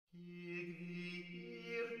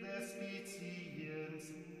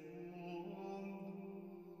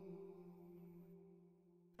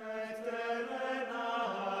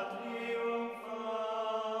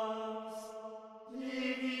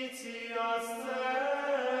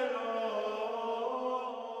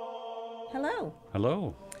Hello.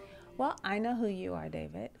 Hello. Well, I know who you are,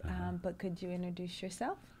 David, but could you introduce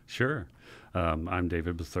yourself? Sure. I'm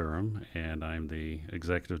David Bethuram, and I'm the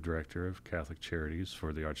Executive Director of Catholic Charities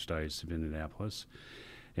for the Archdiocese of Indianapolis.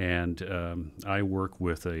 And I work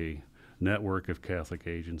with a network of Catholic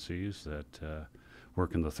agencies that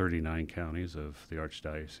work in the 39 counties of the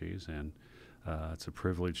Archdiocese, and it's a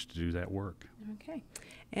privilege to do that work. Okay.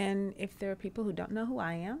 And if there are people who don't know who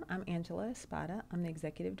I am, I'm Angela Espada. I'm the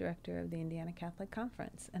Executive Director of the Indiana Catholic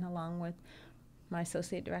Conference, and along with my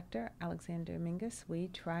Associate Director, Alexander Mingus, we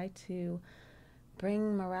try to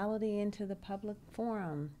bring morality into the public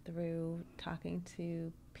forum through talking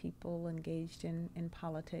to people engaged in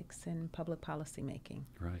politics and public policy making.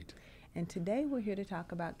 Right. And today we're here to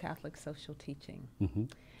talk about Catholic social teaching.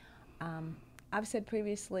 Mm-hmm. I've said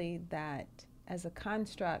previously that as a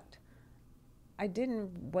construct, I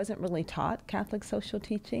wasn't really taught Catholic social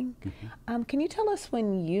teaching. Mm-hmm. Can you tell us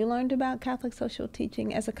when you learned about Catholic social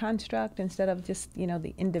teaching as a construct instead of just,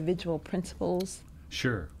 the individual principles?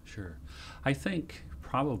 Sure. I think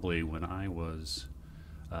probably when I was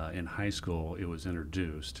in high school, it was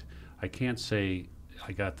introduced. I can't say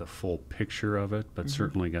I got the full picture of it, but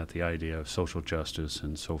certainly got the idea of social justice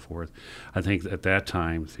and so forth. I think at that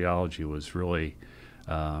time, theology was really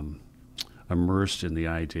immersed in the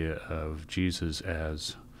idea of Jesus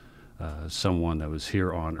as someone that was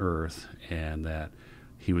here on earth, and that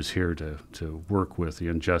he was here to work with the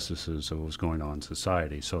injustices of what was going on in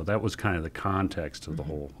society. So that was kind of the context of the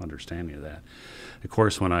whole understanding of that. Of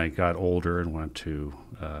course, when I got older and went to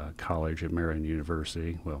college at Marian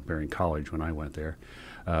University, well, Marian College when I went there,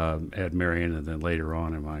 at Marian, and then later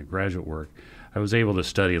on in my graduate work, I was able to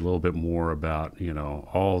study a little bit more about,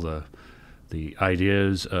 all the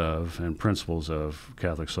ideas of and principles of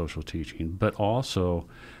Catholic social teaching, but also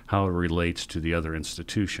how it relates to the other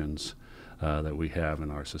institutions that we have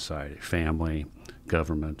in our society: family,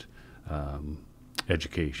 government,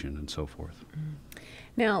 education, and so forth.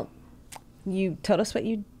 Now, you told us what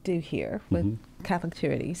you do here with Catholic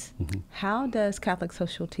Charities. How does Catholic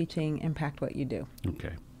social teaching impact what you do?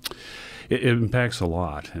 Okay. It impacts a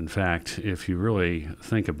lot. In fact, if you really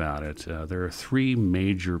think about it, there are three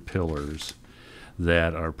major pillars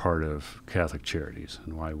that are part of Catholic Charities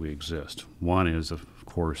and why we exist. One is, of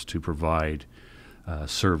course, to provide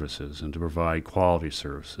services, and to provide quality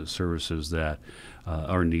services that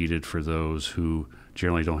are needed for those who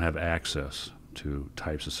generally don't have access to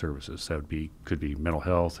types of services. That could be mental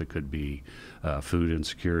health, it could be food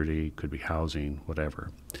insecurity, could be housing,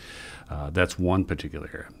 whatever. That's one particular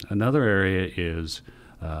area. Another area is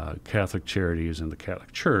Catholic Charities and the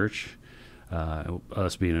Catholic Church,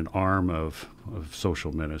 us being an arm of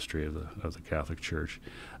social ministry of the Catholic Church.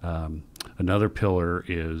 Another pillar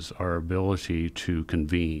is our ability to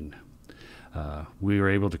convene. We are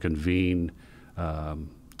able to convene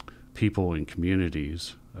people in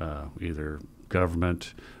communities, either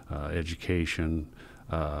government, education,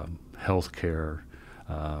 healthcare,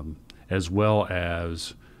 as well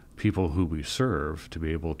as people who we serve, to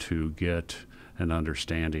be able to get an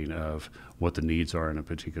understanding of what the needs are in a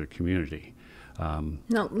particular community.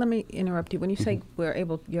 Now, let me interrupt you. When you say you're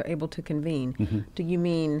able to convene, do you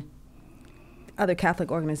mean other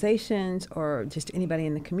Catholic organizations or just anybody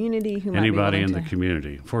in the community who might be willing Anybody in to... the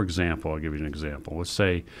community. For example, I'll give you an example. Let's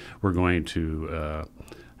say we're going to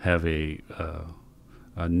have a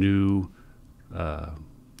new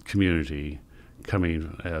community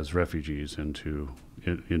coming as refugees into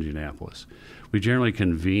Indianapolis. We generally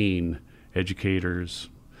convene educators,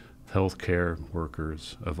 healthcare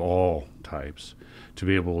workers of all types, to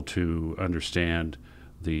be able to understand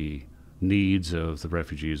the needs of the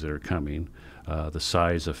refugees that are coming, the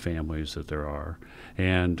size of families that there are,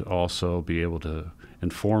 and also be able to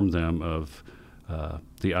inform them of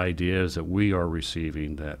the ideas that we are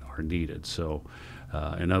receiving that are needed. So,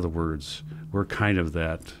 in other words, we're kind of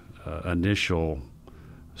that initial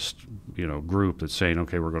group that's saying,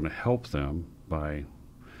 okay, we're going to help them by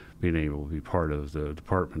being able to be part of the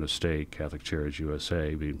Department of State, Catholic Charities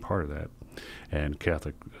USA, being part of that, and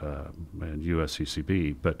Catholic and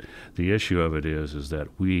USCCB. But the issue of it is that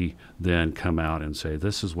we then come out and say,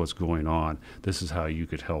 this is what's going on, this is how you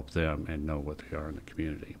could help them and know what they are in the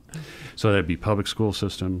community. So that'd be public school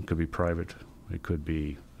system, could be private, it could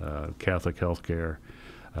be Catholic healthcare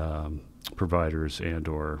providers and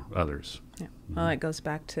or others. Yeah. Well, it goes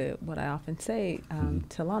back to what I often say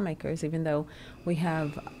to lawmakers. Even though we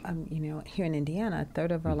have, here in Indiana, a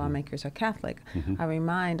third of our lawmakers are Catholic, I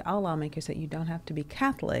remind all lawmakers that you don't have to be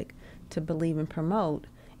Catholic to believe and promote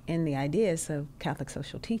in the ideas of Catholic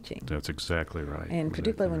social teaching. That's exactly right. And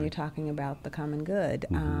particularly when you're talking about the common good.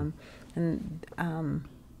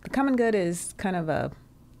 the common good is kind of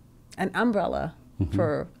an umbrella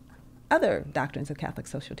for other doctrines of Catholic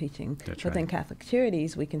social teaching. That's Within right. Catholic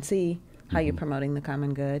Charities, we can see how you're promoting the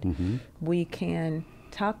common good. We can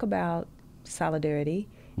talk about solidarity,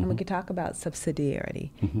 and we can talk about subsidiarity.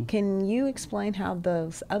 Can you explain how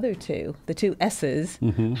those other two, the two S's,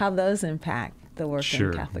 how those impact the work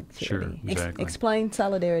Sure, in Catholic sure, Charity? exactly. Explain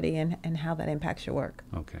solidarity and how that impacts your work.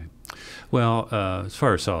 Okay. Well, as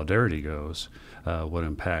far as solidarity goes, what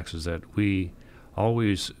impacts is that we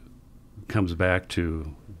always comes back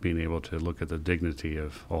to being able to look at the dignity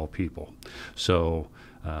of all people. So,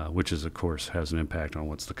 which is, of course, has an impact on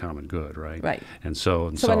what's the common good, right? Right. And so,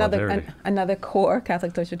 in So solidarity, another core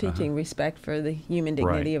Catholic social teaching, respect for the human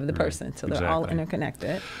dignity Right, of the right, person. So they're all exactly.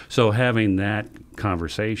 interconnected. So having that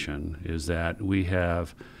conversation is that we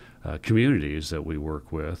have communities that we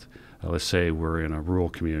work with. Let's say we're in a rural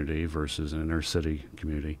community versus an inner city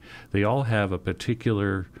community. They all have a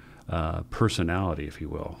particular personality, if you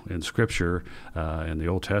will. In Scripture, in the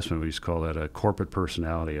Old Testament, we used to call that a corporate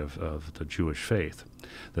personality of the Jewish faith,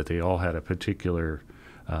 that they all had a particular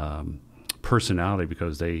personality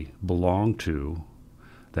because they belonged to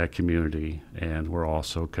that community and were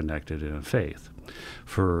also connected in a faith.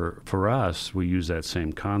 For us, we use that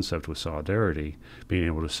same concept with solidarity, being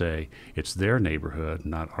able to say it's their neighborhood,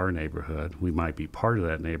 not our neighborhood. We might be part of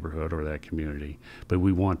that neighborhood or that community, but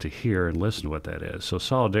we want to hear and listen to what that is. So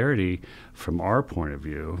solidarity, from our point of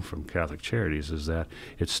view, from Catholic Charities, is that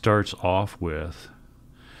it starts off with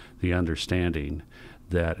the understanding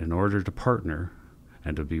that in order to partner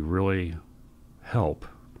and to be really help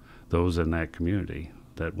those in that community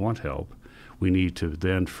that want help, we need to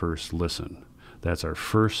then first listen. That's our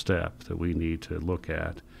first step that we need to look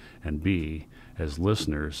at and be as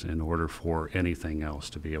listeners in order for anything else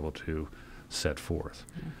to be able to set forth,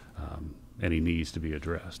 any needs to be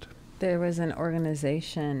addressed. There was an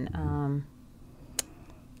organization,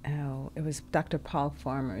 it was Dr. Paul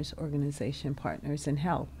Farmer's organization, Partners in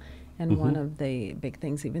Health. And one of the big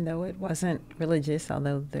things, even though it wasn't religious,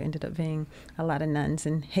 although there ended up being a lot of nuns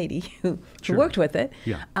in Haiti who worked with it,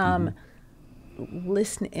 Yeah.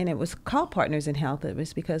 listen, and it was called Partners in Health. It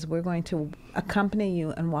was because we're going to accompany you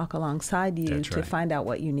and walk alongside you That's to right. find out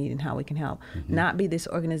what you need and how we can help. Not be this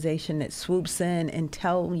organization that swoops in and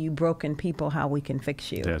tell you broken people how we can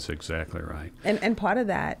fix you. That's exactly right. And part of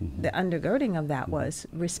that, the undergirding of that was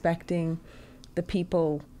respecting the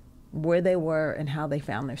people where they were and how they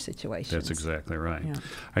found their situations. That's exactly right. Yeah.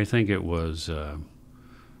 I think it was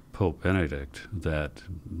Pope Benedict that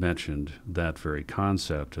mentioned that very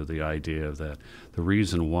concept of the idea of that the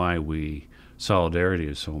reason why solidarity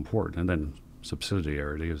is so important, and then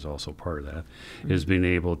subsidiarity is also part of that, is being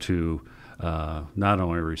able to not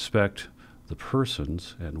only respect the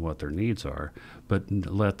persons and what their needs are, but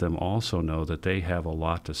let them also know that they have a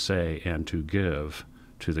lot to say and to give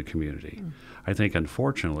to the community. I think,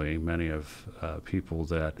 unfortunately, many of people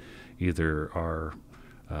that either are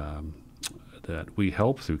that we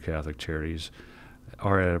help through Catholic Charities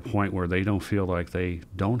are at a point where they don't feel like they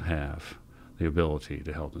don't have the ability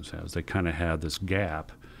to help themselves. They kind of have this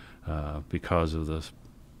gap because of the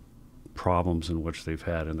problems in which they've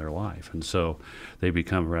had in their life. And so they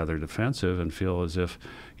become rather defensive and feel as if,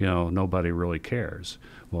 nobody really cares.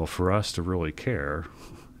 Well, for us to really care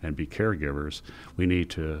and be caregivers, we need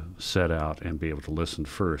to set out and be able to listen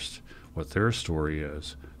first what their story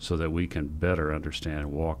is so that we can better understand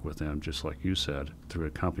and walk with them, just like you said, through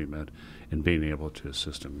accompaniment and being able to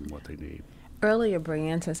assist them in what they need. Earlier,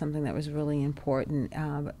 Brianne said something that was really important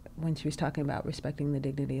when she was talking about respecting the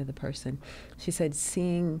dignity of the person. She said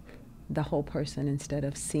seeing the whole person instead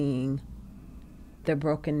of seeing their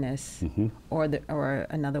brokenness, or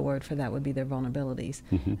another word for that would be their vulnerabilities.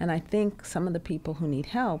 And I think some of the people who need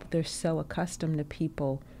help, they're so accustomed to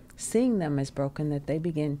people seeing them as broken that they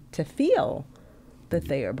begin to feel that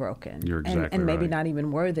they are broken. You're exactly and maybe right. not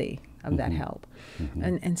even worthy of that help.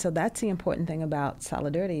 And so that's the important thing about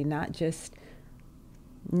solidarity, not just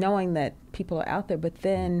knowing that people are out there, but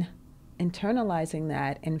then internalizing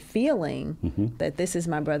that and feeling that this is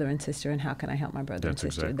my brother and sister, and how can I help my brother That's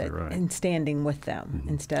and sister? exactly right. And standing with them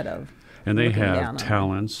instead of And they looking down have on them.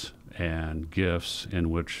 talents and gifts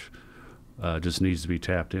in which just needs to be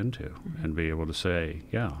tapped into and be able to say,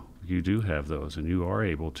 yeah, you do have those, and you are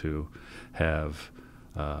able to have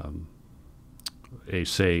a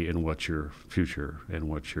say in what your future and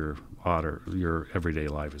what your everyday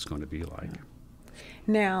life is going to be like.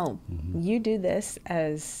 Now, you do this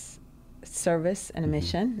as service and a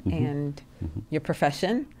mission and your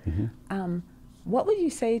profession. What would you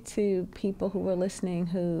say to people who are listening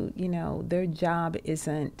who, their job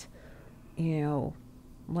isn't,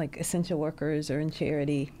 like essential workers or in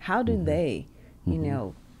charity, how do they, you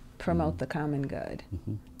know, promote the common good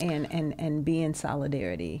and be in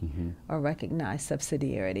solidarity or recognize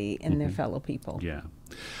subsidiarity in their fellow people? Yeah.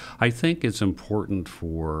 I think it's important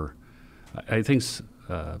I think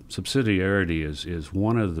subsidiarity is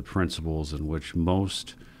one of the principles in which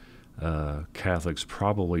most Catholics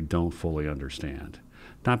probably don't fully understand.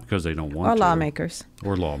 Not because they don't want to. Or lawmakers.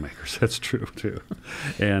 Or lawmakers, that's true too.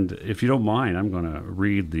 And if you don't mind, I'm going to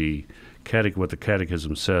read what the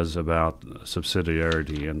Catechism says about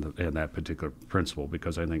subsidiarity and that particular principle,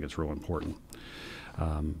 because I think it's real important.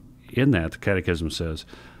 In that, the Catechism says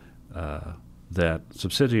that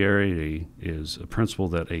subsidiarity is a principle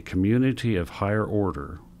that a community of higher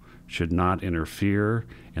order should not interfere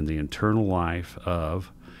in the internal life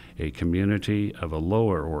of a community of a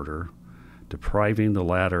lower order, depriving the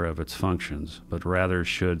latter of its functions, but rather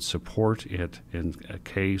should support it in a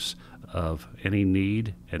case of any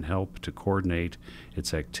need and help to coordinate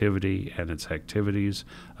its activity and its activities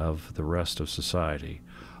of the rest of society,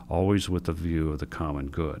 always with the view of the common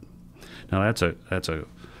good. Now that's a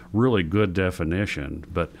really good definition,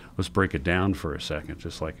 but let's break it down for a second,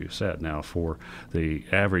 just like you said. Now, for the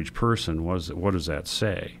average person, what does that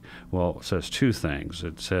say? Well, it says two things.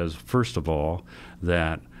 It says, first of all,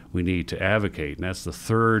 that we need to advocate, and that's the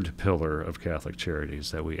third pillar of Catholic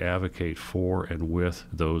Charities, that we advocate for and with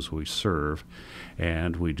those we serve,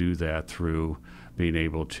 and we do that through being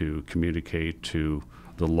able to communicate to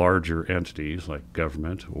the larger entities like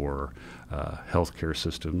government or healthcare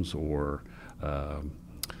systems or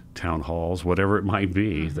town halls, whatever it might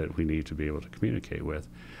be that we need to be able to communicate with,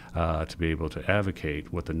 to be able to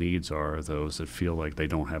advocate what the needs are of those that feel like they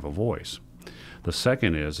don't have a voice. The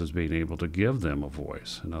second is being able to give them a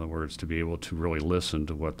voice. In other words, to be able to really listen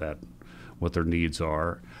to what their needs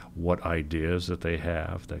are, what ideas that they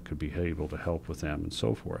have that could be able to help with them, and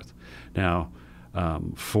so forth. Now,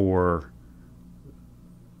 for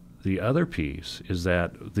the other piece is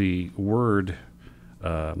that the word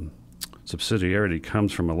subsidiarity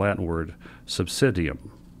comes from a Latin word subsidium,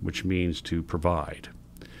 which means to provide.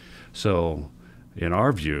 So, in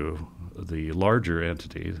our view, the larger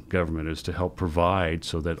entity, government, is to help provide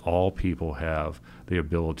so that all people have the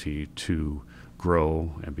ability to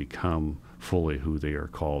grow and become fully who they are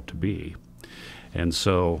called to be. And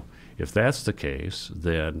so if that's the case,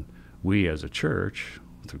 then we as a church,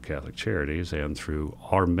 through Catholic Charities and through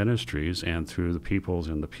our ministries and through the peoples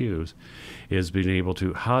in the pews, is being able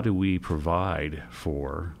to, how do we provide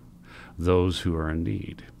for those who are in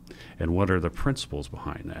need? And what are the principles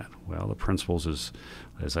behind that? Well, the principles is,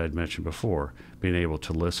 as I had mentioned before, being able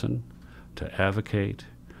to listen, to advocate,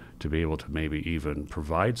 to be able to maybe even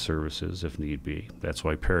provide services if need be. That's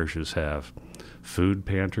why parishes have food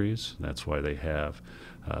pantries. That's why they have,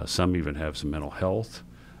 some even have some mental health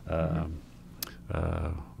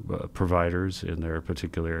providers in their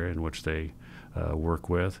particular area in which they work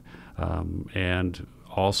with. And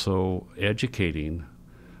also educating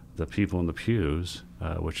the people in the pews,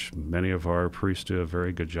 which many of our priests do a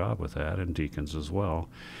very good job with that, and deacons as well,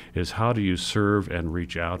 is how do you serve and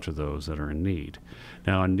reach out to those that are in need?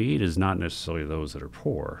 Now, in need is not necessarily those that are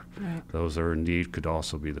poor. Right. Those that are in need could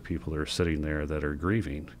also be the people that are sitting there that are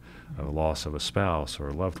grieving a loss of a spouse or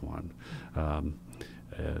a loved one.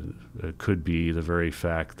 It could be the very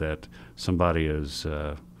fact that somebody is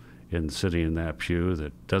sitting in that pew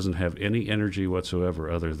that doesn't have any energy whatsoever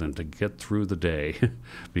other than to get through the day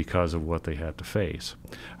because of what they had to face.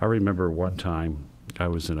 I remember one time I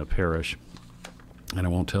was in a parish, and I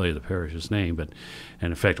won't tell you the parish's name, and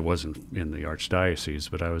in fact it wasn't in the Archdiocese,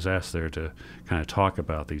 but I was asked there to kind of talk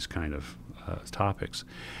about these kind of topics.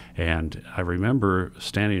 And I remember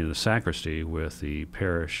standing in the sacristy with the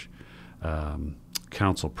parish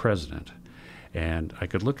council president, and I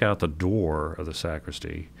could look out the door of the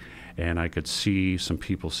sacristy and I could see some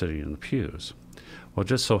people sitting in the pews. Well, it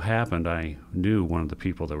just so happened I knew one of the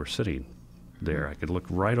people that were sitting there. I could look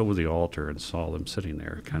right over the altar and saw them sitting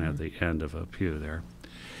there, kind of at the end of a pew there.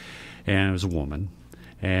 And it was a woman.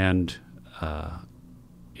 And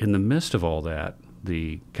in the midst of all that,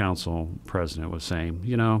 the council president was saying,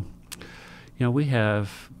 you know, we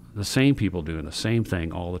have the same people doing the same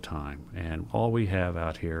thing all the time, and all we have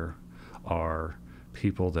out here are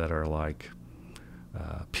people that are like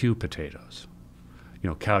pew potatoes,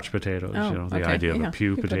 couch potatoes, the idea of a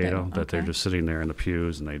pew potato, that they're just sitting there in the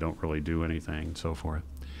pews and they don't really do anything and so forth.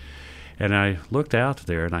 And I looked out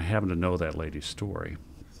there and I happened to know that lady's story.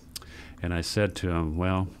 And I said to him,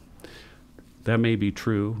 well, that may be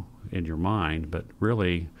true in your mind, but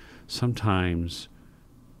really sometimes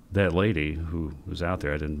that lady who was out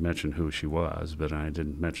there, I didn't mention who she was, but I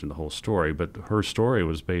didn't mention the whole story. But her story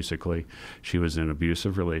was basically she was in an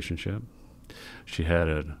abusive relationship. She had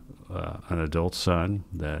an adult son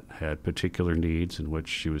that had particular needs in which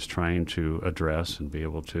she was trying to address and be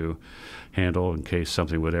able to handle in case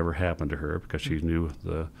something would ever happen to her, because she knew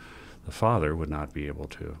the father would not be able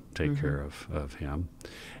to take care of him.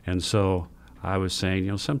 And so I was saying,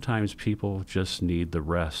 you know, sometimes people just need the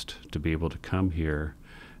rest to be able to come here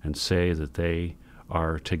and say that they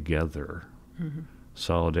are together.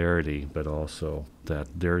 Solidarity, but also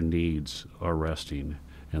that their needs are resting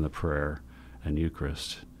in the prayer and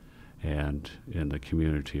Eucharist and in the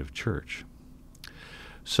community of church.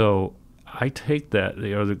 So I take that,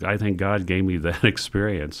 you know, I think God gave me that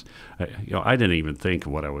experience. I didn't even think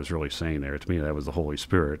of what I was really saying there. To me, that was the Holy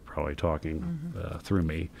Spirit probably talking through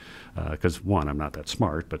me. Because one, I'm not that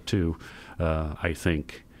smart, but two, I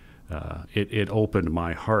think it opened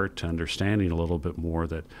my heart to understanding a little bit more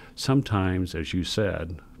that sometimes, as you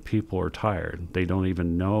said, people are tired. They don't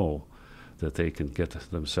even know that they can get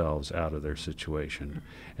themselves out of their situation.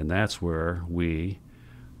 And that's where we,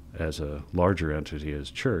 as a larger entity, as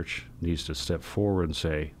church, needs to step forward and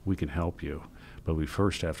say, we can help you. But we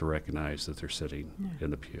first have to recognize that they're sitting in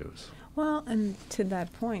the pews. Well, and to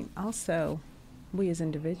that point, also, we as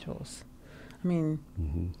individuals, I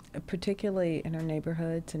mean, particularly in our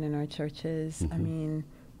neighborhoods and in our churches, I mean,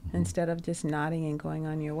 instead of just nodding and going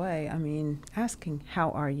on your way, I mean, asking, how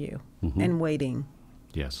are you? And waiting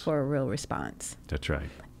for a real response. That's right.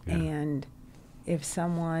 Yeah. And if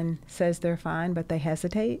someone says they're fine, but they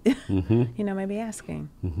hesitate, you know, maybe asking,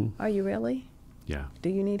 are you really? Yeah. Do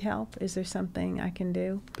you need help? Is there something I can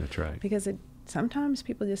do? That's right. Because sometimes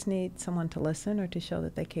people just need someone to listen or to show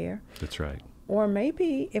that they care. That's right. Or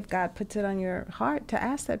maybe if God puts it on your heart to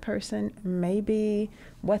ask that person, maybe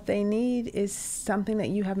what they need is something that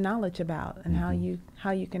you have knowledge about and how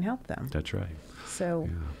you can help them. That's right. So,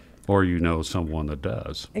 or you know someone that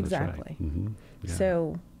does. Exactly. That's right. Yeah.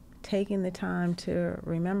 So taking the time to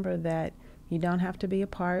remember that you don't have to be a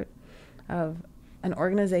part of an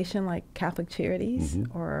organization like Catholic Charities,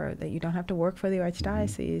 or that you don't have to work for the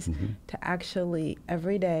Archdiocese to actually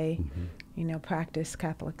every day, you know, practice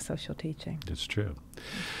Catholic social teaching. It's true.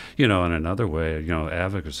 You know, in another way, you know,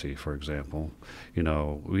 advocacy, for example, you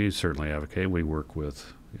know, we certainly advocate. We work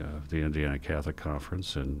with the Indiana Catholic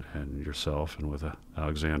Conference and yourself and with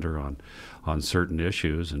Alexander on certain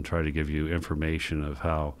issues and try to give you information of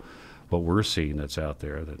how what we're seeing that's out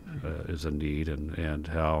there that is a need and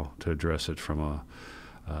how to address it from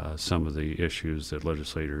some of the issues that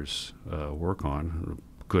legislators work on.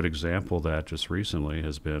 A good example of that just recently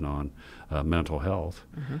has been on mental health.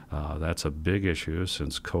 That's a big issue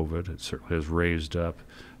since COVID. It certainly has raised up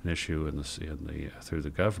an issue through the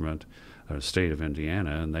government, state of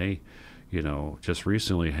Indiana, and they, you know, just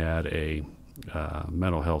recently had a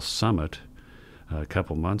mental health summit a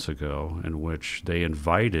couple months ago in which they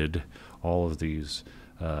invited all of these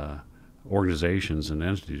organizations and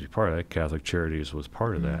entities, part of that, Catholic Charities was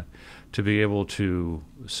part of that, to be able to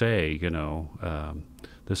say, you know,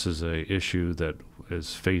 this is an issue that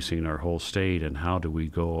is facing our whole state, and how do we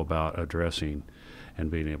go about addressing and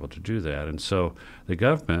being able to do that. And so the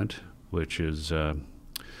government, which is, you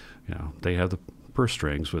know, they have the purse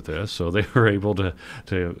strings with this, so they were able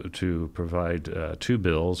to provide two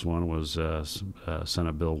bills. One was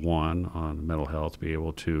Senate Bill 1 on mental health, to be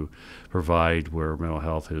able to provide where mental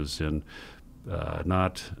health is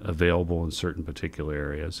not available in certain particular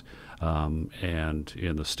areas and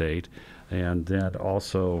in the state. And then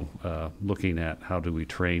also looking at how do we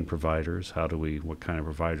train providers, what kind of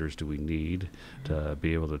providers do we need to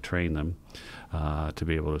be able to train them, to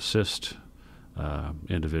be able to assist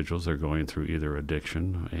individuals that are going through either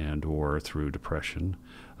addiction and or through depression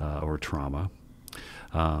or trauma.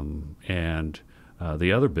 And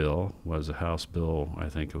the other bill was a House bill, I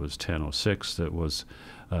think it was 1006, that was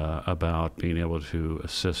about being able to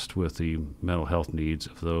assist with the mental health needs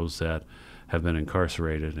of those that have been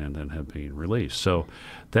incarcerated and then have been released. So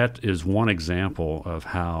that is one example of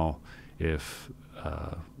how if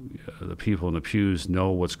the people in the pews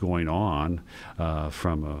know what's going on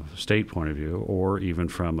from a state point of view, or even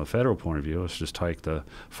from a federal point of view. Let's just take the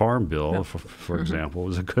Farm Bill, for example. It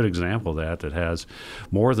was a good example of that has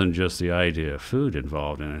more than just the idea of food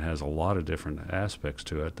involved in it. It has a lot of different aspects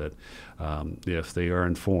to it that if they are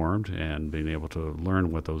informed and being able to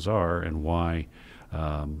learn what those are and why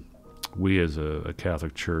we as a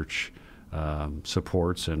Catholic Church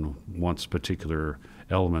supports and wants particular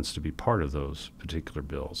elements to be part of those particular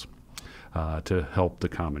bills. to help the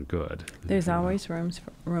common good. There's always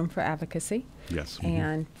room for advocacy. Yes.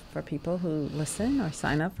 And for people who listen or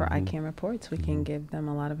sign up for ICANN reports, we can give them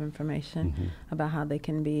a lot of information about how they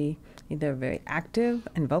can be either very active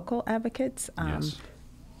and vocal advocates. Yes.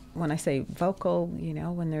 When I say vocal,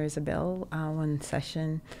 when there is a bill, when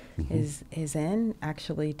session is in,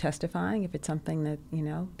 actually testifying if it's something that,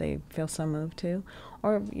 they feel so moved to,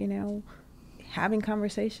 or, having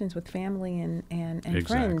conversations with family and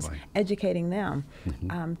friends, educating them.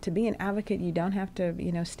 To be an advocate, you don't have to,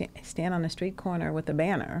 stand on a street corner with a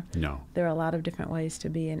banner. No. There are a lot of different ways to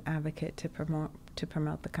be an advocate to promote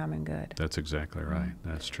the common good. That's exactly right.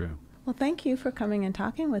 That's true. Well, thank you for coming and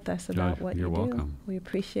talking with us about what you do. You're welcome. We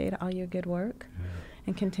appreciate all your good work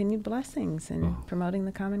and continued blessings in promoting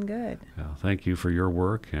the common good. Thank you for your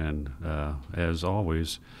work. And as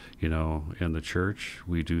always, in the church,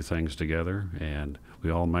 we do things together, and we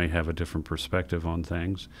all might have a different perspective on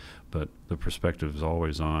things, but the perspective is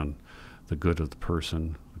always on the good of the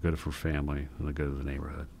person, the good of her family, and the good of the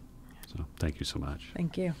neighborhood. So thank you so much.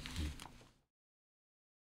 Thank you.